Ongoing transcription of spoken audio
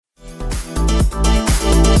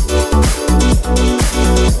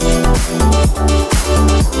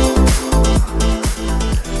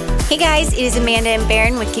guys, it is Amanda and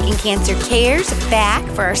Barron with Kicking Cancer Cares back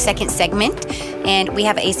for our second segment. And we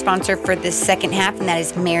have a sponsor for this second half, and that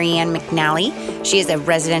is Marianne McNally. She is a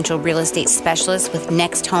residential real estate specialist with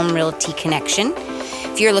Next Home Realty Connection.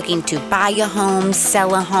 If you're looking to buy a home,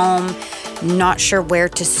 sell a home, not sure where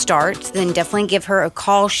to start, then definitely give her a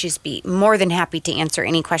call. She's be more than happy to answer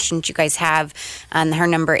any questions you guys have. Her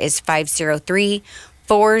number is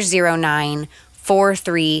 503-409-4389,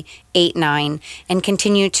 and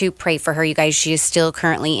continue to pray for her, you guys. She is still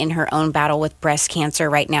currently in her own battle with breast cancer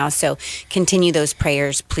right now, so continue those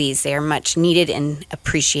prayers, please. They are much needed and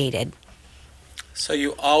appreciated. So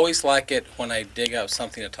you always like it when I dig up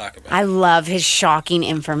something to talk about. I love his shocking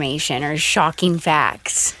information or shocking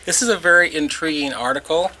facts. This is a very intriguing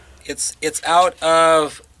article. It's out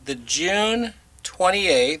of the June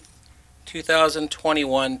 28th,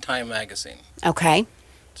 2021 Time magazine. Okay.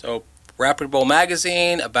 So reputable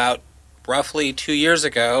magazine. About roughly 2 years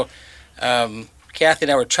ago, Kathy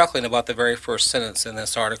and I were chuckling about the very first sentence in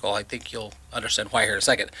this article. I think you'll understand why here in a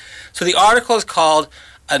second. So the article is called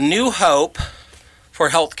A New Hope for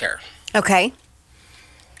Healthcare. Okay.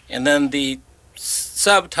 And then the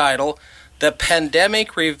subtitle, The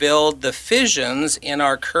Pandemic Revealed the Fissions in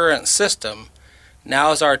Our Current System.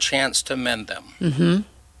 Now's our chance to mend them. Mm-hmm.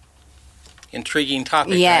 Intriguing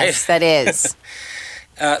topic, yes, right? That is.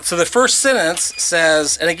 So the first sentence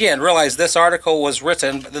says, and again, realize this article was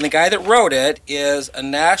written, but then the guy that wrote it is a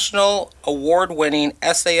national award-winning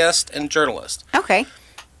essayist and journalist. Okay.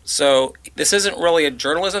 So this isn't really a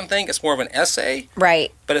journalism thing, it's more of an essay.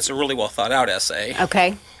 Right. But it's a really well thought out essay.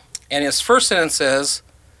 Okay. And his first sentence is,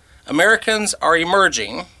 Americans are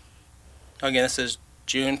emerging. Again, this is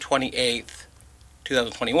June 28th,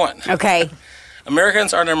 2021. Okay.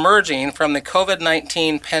 Americans are emerging from the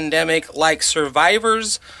COVID-19 pandemic like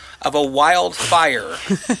survivors of a wildfire,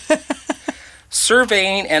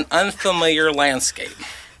 surveying an unfamiliar landscape.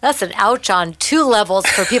 That's an ouch on two levels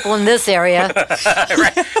for people in this area.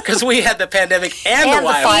 Right, because we had the pandemic and the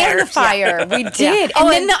wildfire. And the fire. Yeah. We did. Yeah.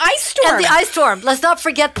 And then the ice storm. And the ice storm. Let's not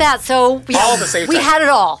forget that. So we All at the same we time. had it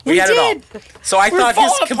all. We had did. it all. So I thought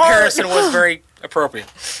his falling comparison apart. was very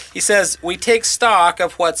appropriate. He says, we take stock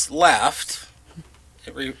of what's left,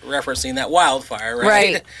 referencing that wildfire,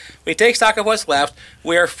 right? Right. We take stock of what's left.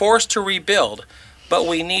 We are forced to rebuild, but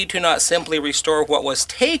we need to not simply restore what was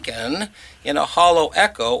taken in a hollow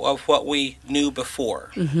echo of what we knew before.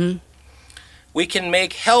 Mm-hmm. We can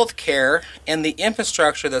make health care and the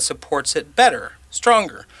infrastructure that supports it better,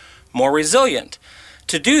 stronger, more resilient.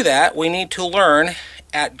 To do that, we need to learn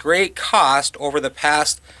at great cost over the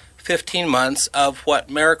past 15 months of what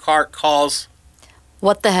Mayor Clark calls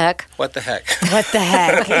What the heck? what the heck. What the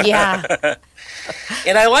heck? Yeah.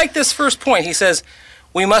 And I like this first point. He says,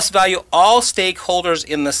 we must value all stakeholders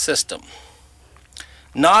in the system,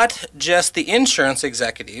 not just the insurance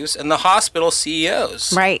executives and the hospital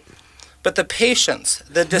CEOs, Right. but the patients,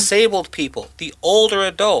 the disabled people, the older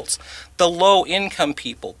adults, the low-income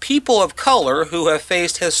people, people of color who have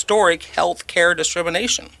faced historic health care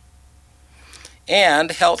discrimination,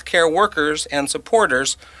 and health care workers and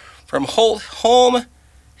supporters from home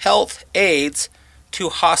health aides to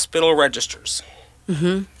hospital registers.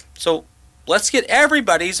 Mm-hmm. So let's get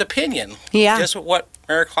everybody's opinion. Yeah. Just what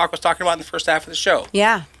Mayor Clark was talking about in the first half of the show.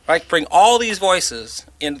 Yeah. Right? Bring all these voices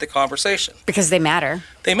into the conversation. Because they matter.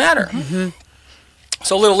 They matter. Mm-hmm.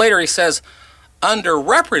 So a little later he says,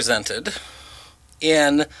 underrepresented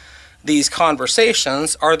in these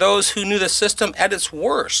conversations are those who knew the system at its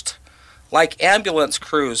worst, like ambulance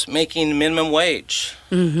crews making minimum wage,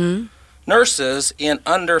 Mm-hmm. nurses in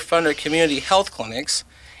underfunded community health clinics,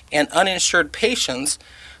 and uninsured patients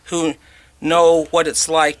who know what it's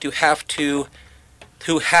like to have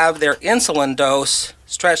their insulin dose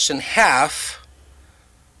stretched in half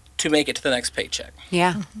to make it to the next paycheck.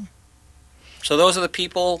 Yeah. Mm-hmm. So those are the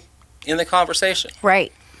people in the conversation.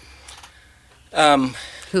 Right. Um,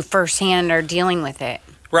 Who firsthand are dealing with it.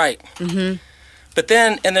 right. Mm-hmm. But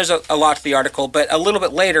then, and there's a lot to the article, but a little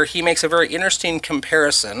bit later he makes a very interesting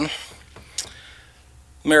comparison.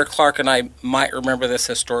 Mayor Clark and I might remember this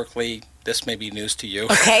historically. This may be news to you.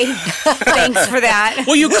 Okay. Thanks for that.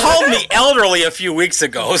 Well, you called me elderly a few weeks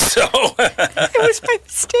ago, so It was my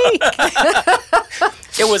mistake.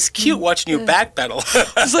 it was cute watching you backpedal.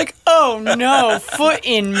 I was like, oh no, foot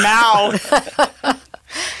in mouth.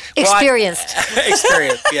 Experienced.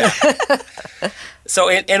 Experience, yeah. So,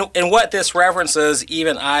 in what this references,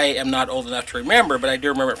 even I am not old enough to remember, but I do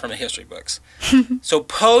remember it from the history books. So,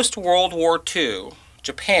 post-World War II,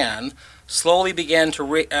 Japan slowly began to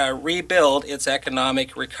rebuild its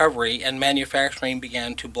economic recovery, and manufacturing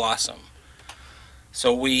began to blossom.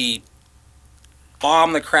 So we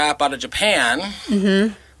bomb the crap out of Japan.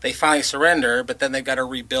 They finally surrender, but then they've got to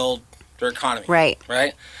rebuild their economy. Right.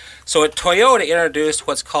 Right? So Toyota introduced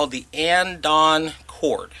what's called the Andon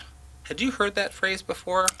cord. Had you heard that phrase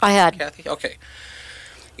before? I had. Kathy? Okay.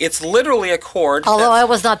 It's literally a cord. Although I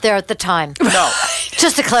was not there at the time. No.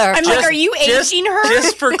 Just to clarify. I'm like, are you aging her?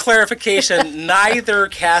 Just for clarification, neither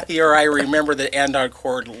Kathy or I remember the Andon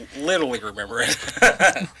cord, literally remember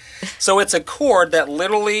it. So it's a cord that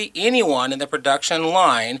literally anyone in the production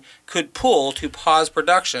line could pull to pause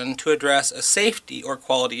production to address a safety or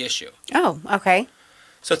quality issue. Oh, okay.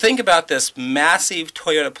 So think about this massive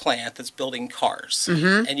Toyota plant that's building cars,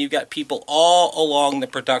 and you've got people all along the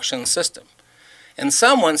production system. And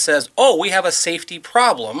someone says, oh, we have a safety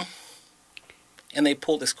problem, and they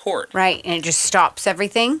pull this cord. Right, and it just stops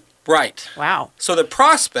everything? Right. Wow. So the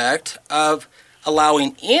prospect of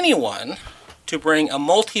allowing anyone to bring a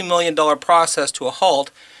multi-million-dollar process to a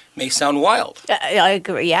halt may sound wild. I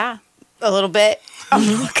agree, yeah. A little bit. I'm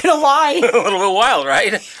not going to lie. A little bit wild,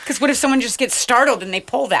 right? Because what if someone just gets startled and they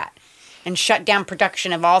pull that and shut down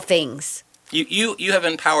production of all things? You have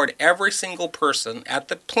empowered every single person at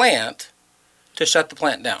the plant to shut the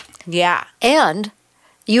plant down. Yeah. And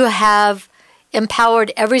you have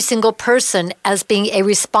empowered every single person as being a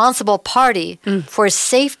responsible party for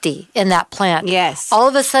safety in that plant. Yes. All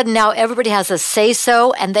of a sudden now everybody has a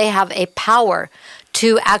say-so and they have a power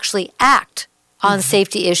to actually act on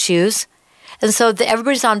safety issues. And so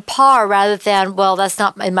everybody's on par rather than, well, that's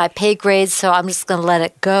not in my pay grade, so I'm just going to let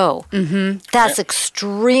it go. That's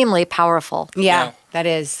extremely powerful. Yeah, that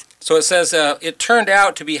is. So it says, it turned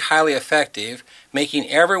out to be highly effective, making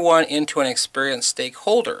everyone into an experienced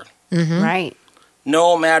stakeholder, Right.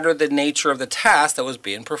 no matter the nature of the task that was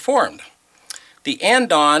being performed. The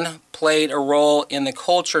Andon played a role in the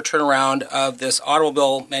culture turnaround of this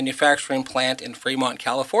automobile manufacturing plant in Fremont,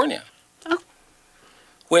 California,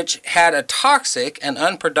 which had a toxic and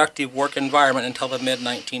unproductive work environment until the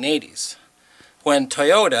mid-1980s, when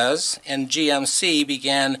Toyotas and GMC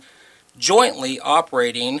began jointly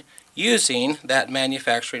operating using that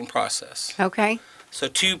manufacturing process. Okay. So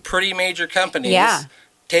two pretty major companies Yeah.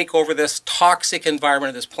 take over this toxic environment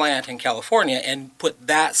of this plant in California and put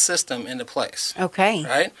that system into place, Okay.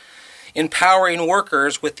 right? Empowering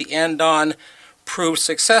workers with the Andon proved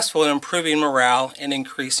successful in improving morale and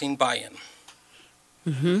increasing buy-in.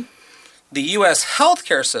 The U.S.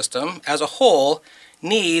 healthcare system as a whole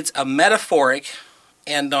needs a metaphoric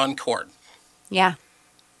Andon cord. Yeah.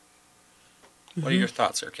 What are your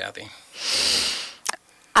thoughts here, Kathy?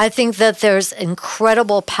 I think that there's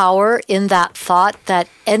incredible power in that thought that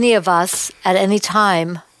any of us at any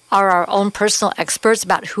time are our own personal experts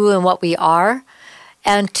about who and what we are,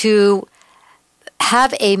 and to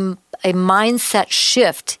have a mindset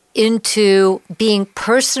shift into being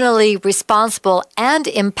personally responsible and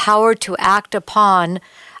empowered to act upon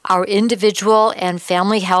our individual and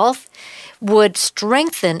family health would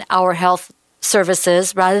strengthen our health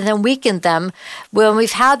services rather than weaken them. When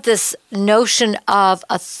we've had this notion of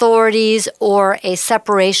authorities or a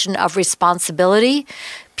separation of responsibility,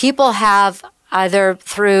 people have either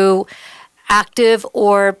through active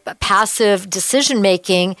or passive decision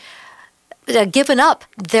making given up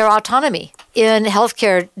their autonomy in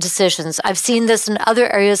healthcare decisions. I've seen this in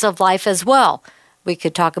other areas of life as well. We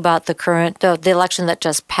could talk about the election that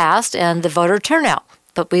just passed and the voter turnout,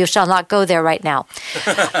 but we shall not go there right now.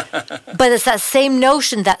 But it's that same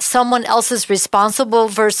notion that someone else is responsible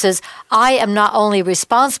versus I am not only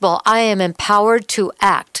responsible, I am empowered to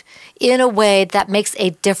act in a way that makes a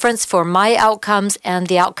difference for my outcomes and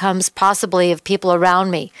the outcomes possibly of people around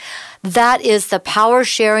me. That is the power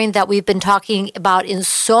sharing that we've been talking about in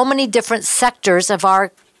so many different sectors of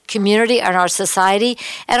our community and our society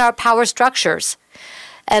and our power structures.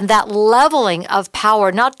 And that leveling of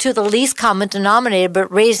power, not to the least common denominator,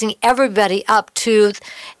 but raising everybody up to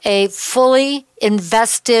a fully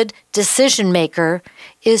invested decision maker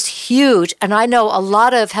is huge. And I know a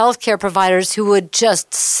lot of healthcare providers who would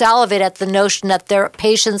just salivate at the notion that their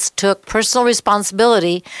patients took personal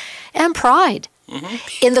responsibility and pride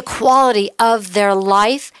in the quality of their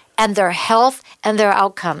life and their health and their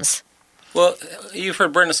outcomes. Well, you've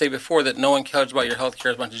heard Brenda say before that no one cares about your health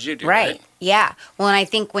care as much as you do, right? Yeah. Well, and I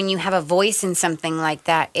think when you have a voice in something like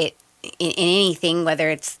that, in anything, whether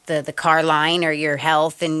it's the car line or your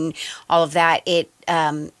health and all of that, it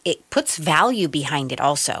puts value behind it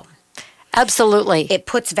also. Absolutely. It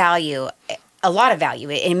puts value, a lot of value.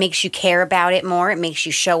 It makes you care about it more. It makes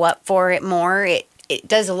you show up for it more. It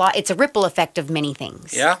does a lot. It's a ripple effect of many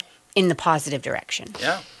things. Yeah. In the positive direction.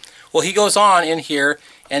 Yeah. Well, he goes on in here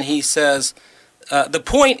and he says, the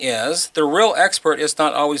point is the real expert is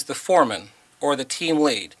not always the foreman, or the team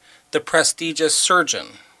lead, the prestigious surgeon,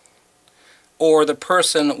 or the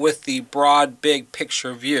person with the broad, big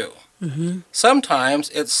picture view. Sometimes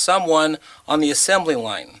it's someone on the assembly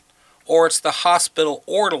line, or it's the hospital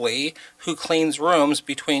orderly who cleans rooms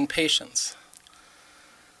between patients.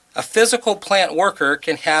 A physical plant worker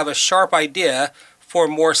can have a sharp idea for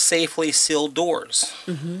more safely sealed doors.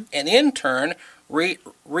 An intern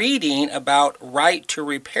reading about right to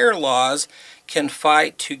repair laws can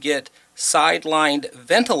fight to get sidelined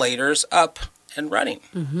ventilators up and running.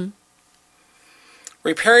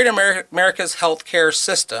 Repairing America's healthcare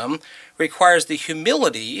system requires the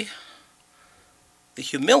humility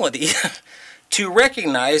to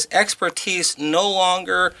recognize expertise no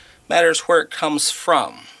longer matters where it comes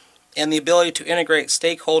from, and the ability to integrate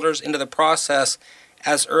stakeholders into the process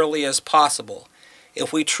as early as possible.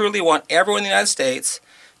 If we truly want everyone in the United States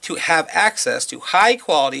to have access to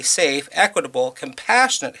high-quality, safe, equitable,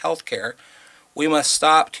 compassionate healthcare, we must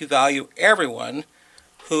stop to value everyone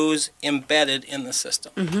who's embedded in the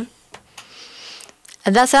system.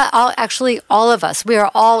 And that's actually all of us. We are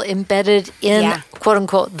all embedded in, quote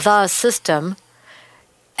unquote, the system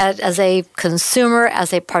as a consumer,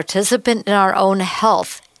 as a participant in our own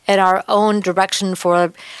health and our own direction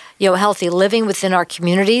for healthy living within our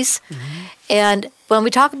communities. And when we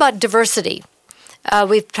talk about diversity,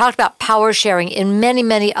 we've talked about power sharing in many,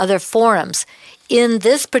 many other forums. In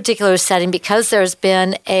this particular setting, because there's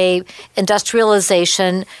been a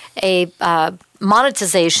industrialization, a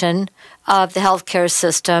monetization of the healthcare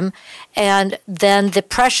system, and then the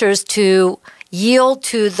pressures to yield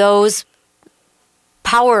to those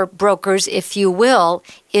power brokers, if you will,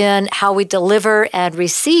 in how we deliver and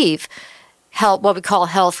receive what we call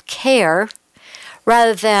health care,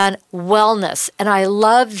 rather than wellness. And I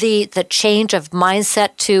love the change of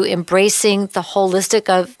mindset to embracing the holistic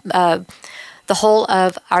of the whole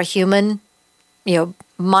of our human,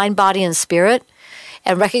 mind, body, and spirit,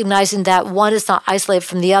 and recognizing that one is not isolated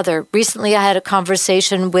from the other. Recently, I had a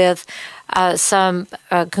conversation with some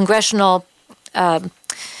congressional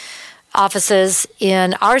offices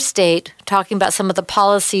in our state talking about some of the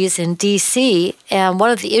policies in D.C., and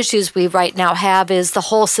one of the issues we right now have is the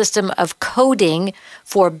whole system of coding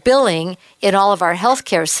for billing in all of our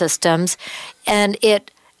healthcare systems, and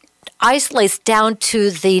it isolates down to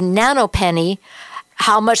the nanopenny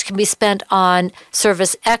how much can be spent on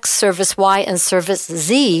service X, service Y, and service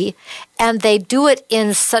Z, and they do it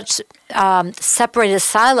in such separated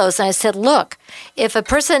silos. And I said, look, if a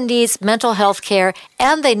person needs mental health care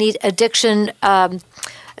and they need addiction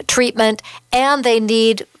treatment and they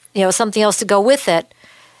need something else to go with it,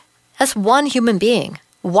 that's one human being.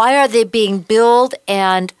 Why are they being billed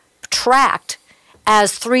and tracked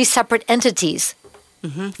as three separate entities?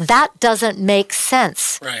 That doesn't make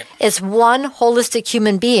sense. Right. It's one holistic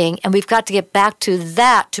human being, and we've got to get back to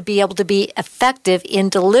that to be able to be effective in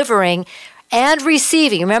delivering and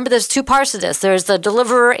receiving. Remember, there's two parts of this. There's the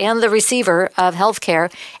deliverer and the receiver of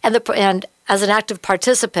healthcare, and as an active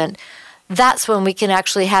participant, that's when we can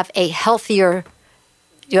actually have a healthier,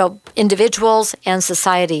 individuals and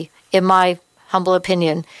society, in my humble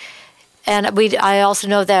opinion. And I also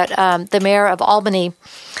know that the mayor of Albany,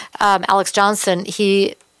 Alex Johnson,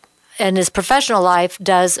 he, in his professional life,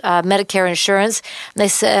 does Medicare insurance.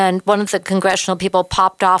 And one of the congressional people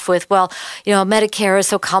popped off with, well, Medicare is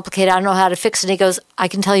so complicated, I don't know how to fix it. And he goes, I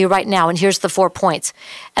can tell you right now, and here's the 4 points.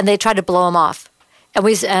 And they tried to blow him off.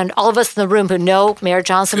 And all of us in the room who know Mayor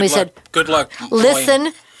Johnson, said, good luck.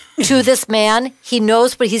 Listen to this man. He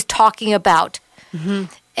knows what he's talking about.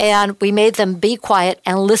 And we made them be quiet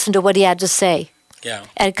and listen to what he had to say. Yeah.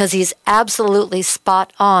 And because he's absolutely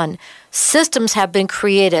spot on. Systems have been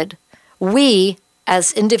created. We,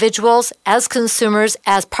 as individuals, as consumers,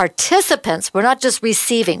 as participants, we're not just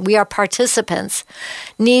receiving, we are participants,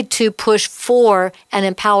 need to push for and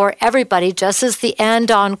empower everybody, just as the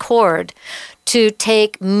Andon Cord, to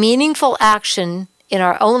take meaningful action in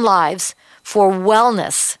our own lives for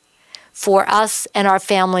wellness for us and our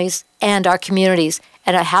families and our communities.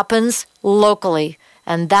 And it happens locally.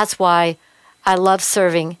 And that's why I love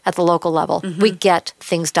serving at the local level. We get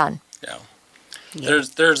things done. Yeah.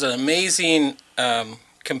 There's an amazing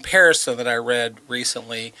comparison that I read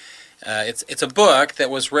recently. It's a book that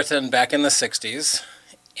was written back in the 60s.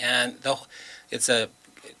 And it's a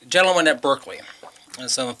gentleman at Berkeley.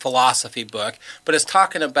 It's a philosophy book. But it's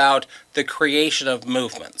talking about the creation of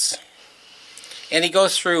movements. And he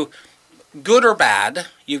goes through good or bad.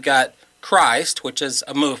 You've got Christ, which is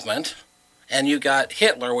a movement, and you got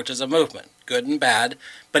Hitler, which is a movement, good and bad.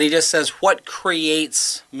 but he just says what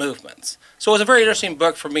creates movements. So it was a very interesting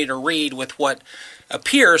book for me to read with what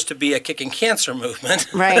appears to be a kicking cancer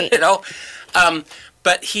movement. Right.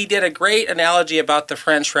 But he did a great analogy about the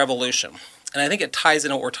French Revolution, and I think it ties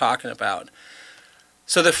into what we're talking about.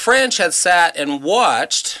 So the French had sat and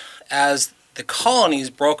watched as the colonies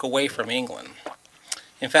broke away from England.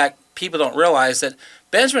 In fact, people don't realize that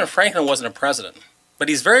Benjamin Franklin wasn't a president, but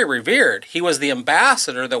he's very revered. He was the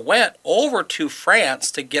ambassador that went over to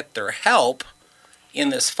France to get their help in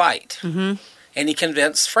this fight. Mm-hmm. And he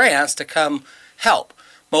convinced France to come help,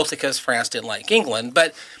 mostly because France didn't like England.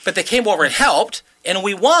 But they came over and helped, and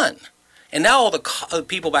we won. And now all the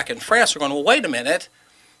people back in France are going, well, wait a minute.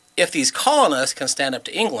 If these colonists can stand up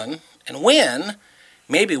to England and win,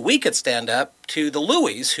 maybe we could stand up to the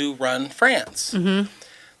Louis who run France. Mm-hmm.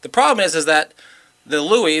 The problem is that the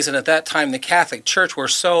Louis, and at that time the Catholic Church, were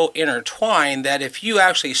so intertwined that if you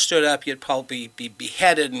actually stood up, you'd probably be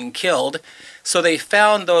beheaded and killed. So they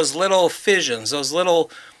found those little fissions, those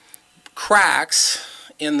little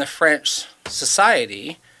cracks in the French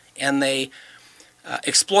society, and they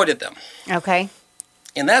exploited them. Okay.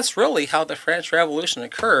 And that's really how the French Revolution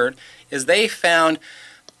occurred, is they found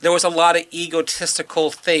there was a lot of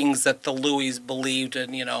egotistical things that the Louis believed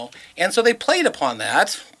in, and so they played upon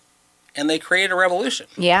that, and they created a revolution.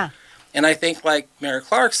 Yeah. And I think, like Mary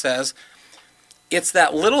Clark says, it's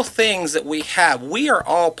that little things that we have. We are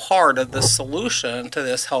all part of the solution to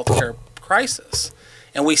this healthcare crisis.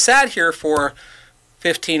 And we sat here for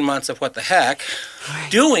 15 months of what the heck,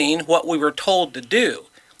 doing what we were told to do.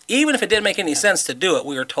 Even if it didn't make any sense to do it,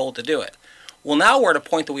 we were told to do it. Well, now we're at a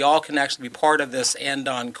point that we all can actually be part of this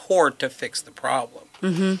end-on cord to fix the problem.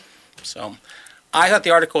 Mm-hmm. So I thought the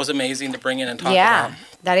article was amazing to bring in and talk about. Yeah,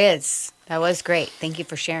 that was great. Thank you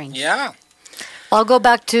for sharing. Yeah. I'll go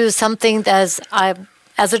back to something as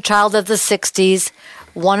a child of the 60s,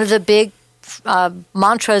 one of the big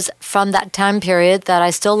mantras from that time period that I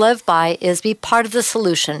still live by is be part of the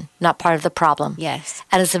solution, not part of the problem. Yes.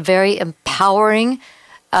 And it's a very empowering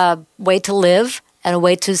way to live and a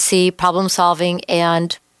way to see problem solving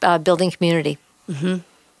and building community.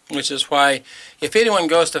 Mm-hmm. Which is why, if anyone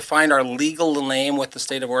goes to find our legal name with the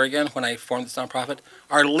state of Oregon, when I formed this nonprofit,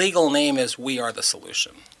 our legal name is We Are the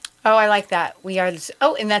Solution. Oh, I like that.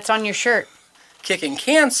 And that's on your shirt. Kicking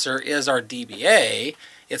Cancer is our DBA.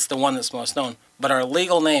 It's the one that's most known. But our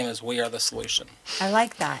legal name is We Are the Solution. I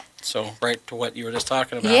like that. So, right to what you were just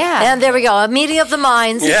talking about. Yeah. And there we go. A meeting of the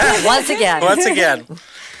minds. Yeah. Once again. Once again.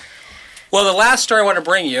 Well, the last story I want to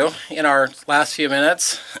bring you in our last few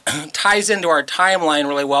minutes ties into our timeline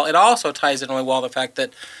really well. It also ties in really well the fact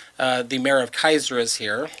that the mayor of Kaiser is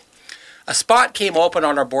here. A spot came open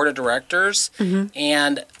on our board of directors,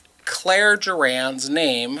 and Claire Duran's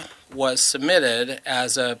name was submitted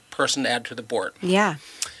as a person to add to the board. Yeah.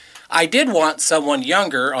 I did want someone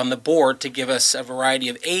younger on the board to give us a variety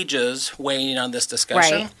of ages weighing in on this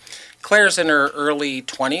discussion. Right. Claire's in her early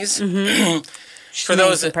 20s. Mm-hmm. For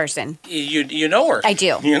those in person. You know her. I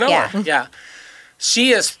do. You know her. Yeah.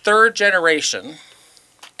 She is third generation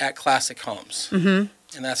at Classic Homes.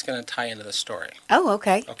 Mm-hmm. And that's going to tie into the story. Oh,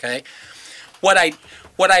 okay. Okay. What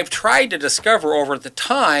I've tried to discover over the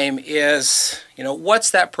time is,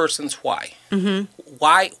 what's that person's why? Mm-hmm.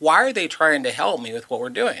 Why are they trying to help me with what we're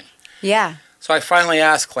doing? Yeah. So I finally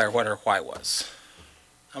asked Claire what her why was.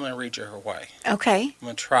 I'm going to read you her why. Okay. I'm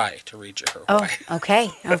going to try to read you her why. Oh, okay.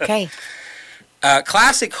 Okay.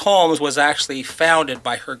 Classic Homes was actually founded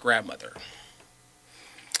by her grandmother.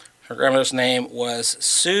 Her grandmother's name was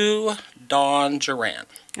Sue Dawn Duran.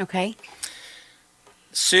 Okay.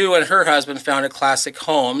 Sue and her husband founded Classic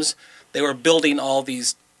Homes. They were building all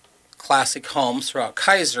these classic homes throughout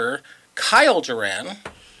Kaiser. Kyle Duran,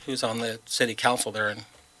 who's on the city council there in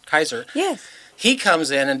Kaiser, yes, he comes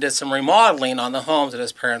in and did some remodeling on the homes that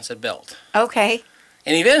his parents had built. Okay.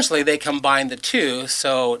 And eventually they combined the two,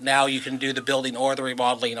 so now you can do the building or the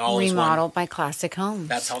remodeling all as one. Remodeled by Classic Homes.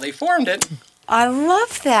 That's how they formed it. I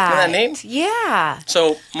love that. Isn't that neat? Yeah.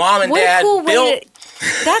 So Mom and What Dad a cool built... way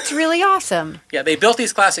that's really awesome. Yeah, they built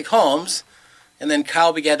these classic homes, and then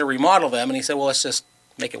Kyle began to remodel them, and he said, well, let's just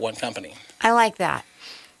make it one company. I like that.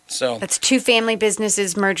 So that's two family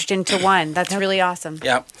businesses merged into one. That's really awesome.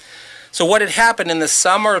 Yeah. So what had happened in the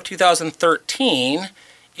summer of 2013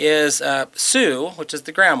 is Sue, which is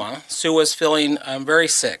the grandma, Sue was feeling very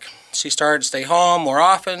sick. She started to stay home more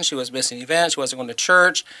often. She was missing events. She wasn't going to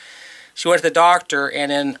church. She went to the doctor,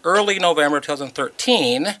 and in early November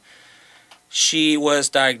 2013, she was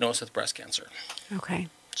diagnosed with breast cancer. Okay.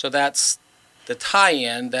 So that's the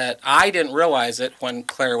tie-in that I didn't realize it when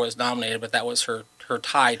Claire was nominated, but that was her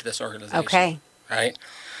tie to this organization. Okay. Right?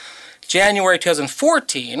 January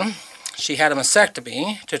 2014, she had a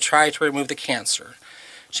mastectomy to try to remove the cancer.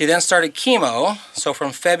 She then started chemo, so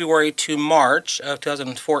from February to March of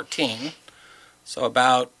 2014, so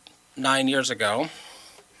about 9 years ago,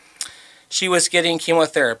 she was getting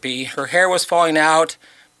chemotherapy. Her hair was falling out,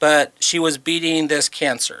 but she was beating this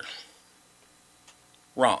cancer.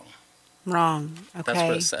 Wrong. Wrong. Okay. That's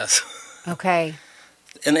what it says. Okay.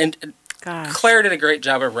 And Gosh. Claire did a great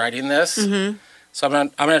job of writing this, Mm-hmm. so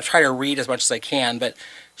I'm going to try to read as much as I can, but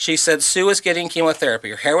she said Sue was getting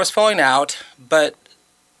chemotherapy. Her hair was falling out, but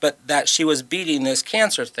that she was beating this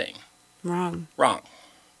cancer thing. Wrong. Wrong.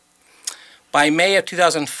 By May of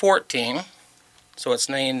 2014, so it's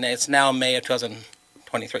now May of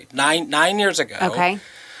 2023, nine years ago, Okay.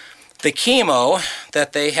 the chemo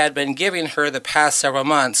that they had been giving her the past several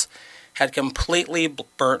months had completely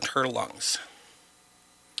burnt her lungs.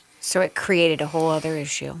 So it created a whole other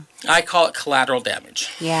issue. I call it collateral damage.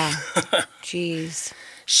 Yeah. Jeez.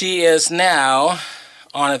 She is now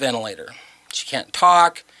on a ventilator. She can't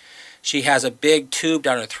talk. She has a big tube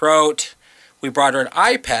down her throat. We brought her an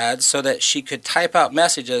iPad so that she could type out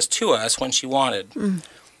messages to us when she wanted.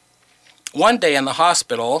 One day in the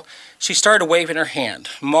hospital, she started waving her hand,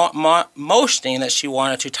 motioning that she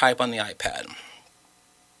wanted to type on the iPad.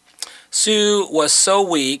 Sue was so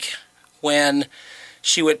weak when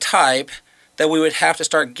she would type that we would have to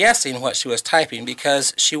start guessing what she was typing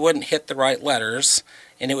because she wouldn't hit the right letters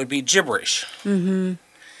and it would be gibberish. Mm-hmm.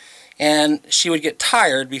 And she would get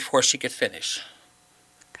tired before she could finish.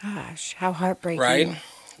 Gosh, how heartbreaking. Right?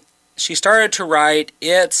 She started to write,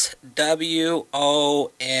 it's W-O-N-D.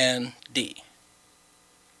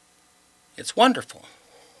 It's wonderful.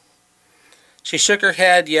 She shook her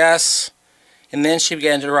head, yes, and then she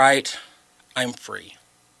began to write, I'm free.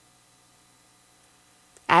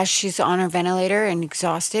 As she's on her ventilator and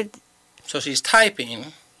exhausted? So she's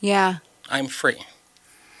typing, Yeah. I'm free.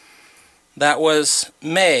 That was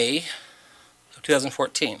May of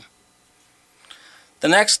 2014. The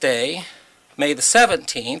next day, May the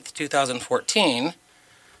 17th, 2014,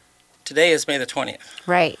 today is May the 20th.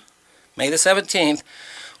 Right. May the 17th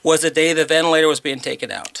was the day the ventilator was being taken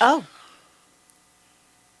out. Oh.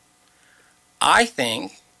 I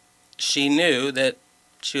think she knew that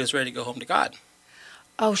she was ready to go home to God.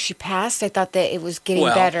 Oh, she passed? I thought that it was getting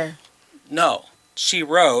Well, better. No, she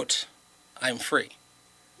wrote, I'm free.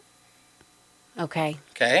 Okay.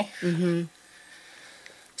 Okay? Mm-hmm.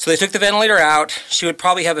 So they took the ventilator out. She would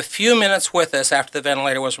probably have a few minutes with us after the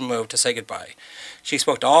ventilator was removed to say goodbye. She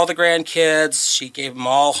spoke to all the grandkids. She gave them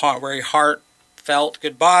all very heartfelt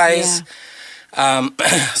goodbyes. Yeah.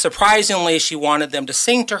 Surprisingly, she wanted them to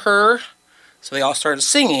sing to her, so they all started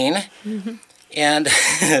singing. Mm-hmm. And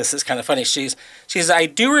this is kind of funny. She says, I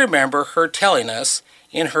do remember her telling us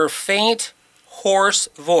in her faint, hoarse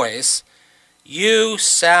voice, you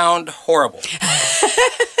sound horrible.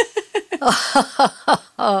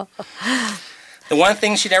 The one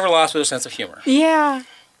thing she never lost was her sense of humor. Yeah.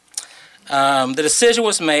 The decision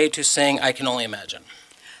was made to sing I Can Only Imagine.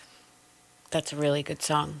 That's a really good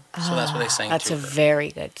song. So that's what they sang That's to a her.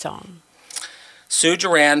 very good song. Sue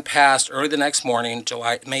Duran passed early the next morning,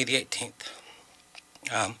 May the 18th.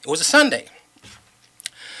 It was a Sunday.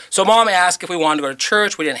 So Mom asked if we wanted to go to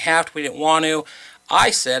church. We didn't have to. We didn't want to.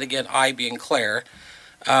 I said, again, I being Claire,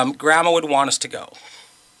 Grandma would want us to go.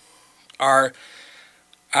 Our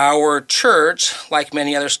church, like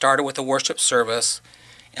many others, started with a worship service,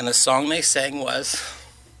 and the song they sang was...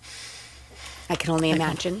 I Can Only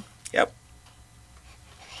Imagine. Yep.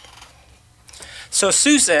 So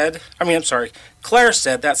Claire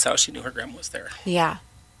said that's how she knew her grandma was there. Yeah.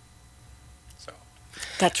 So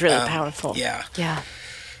That's really powerful. Yeah. Yeah.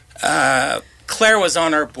 Claire was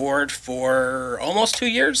on our board for almost 2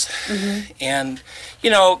 years. Mm-hmm. And,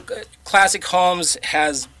 Classic Homes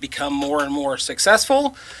has become more and more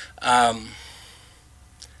successful.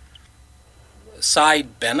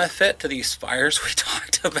 Side benefit to these fires we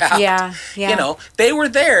talked about. Yeah, yeah. They were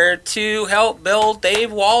there to help build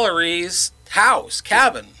Dave Wallery's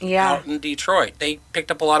cabin out in Detroit. They picked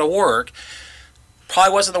up a lot of work.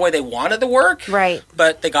 Probably wasn't the way they wanted the work. Right.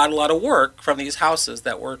 But they got a lot of work from these houses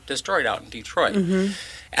that were destroyed out in Detroit. Mm-hmm.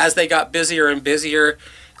 As they got busier and busier,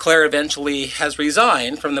 Claire eventually has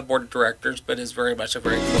resigned from the board of directors, but is very much a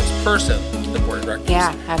very close person to the board of directors.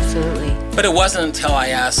 Yeah, absolutely. But it wasn't until I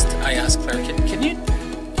asked Claire, can you,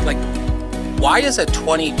 why is a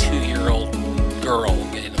 22-year-old girl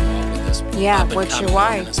getting involved with this Yeah, what's your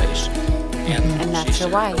why? Organization? And that's she her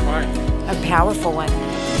shared why. A powerful one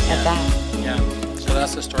at that. Yeah. So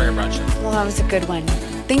that's the story I brought you. Well, that was a good one.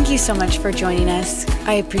 Thank you so much for joining us.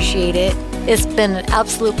 I appreciate it. It's been an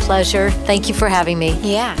absolute pleasure. Thank you for having me.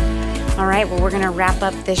 Yeah. All right, well, we're going to wrap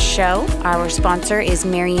up this show. Our sponsor is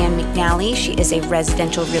Marianne McNally. She is a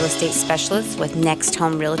residential real estate specialist with Next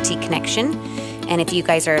Home Realty Connection. And if you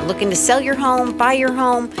guys are looking to sell your home, buy your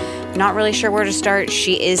home, not really sure where to start,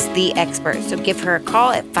 she is the expert. So give her a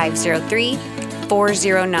call at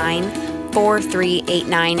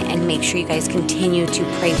 503-409-4389 and make sure you guys continue to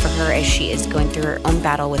pray for her as she is going through her own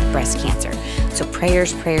battle with breast cancer. So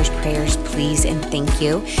prayers, please, and thank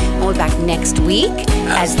you. And we'll be back next week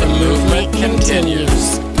as the movement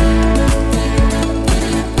continues.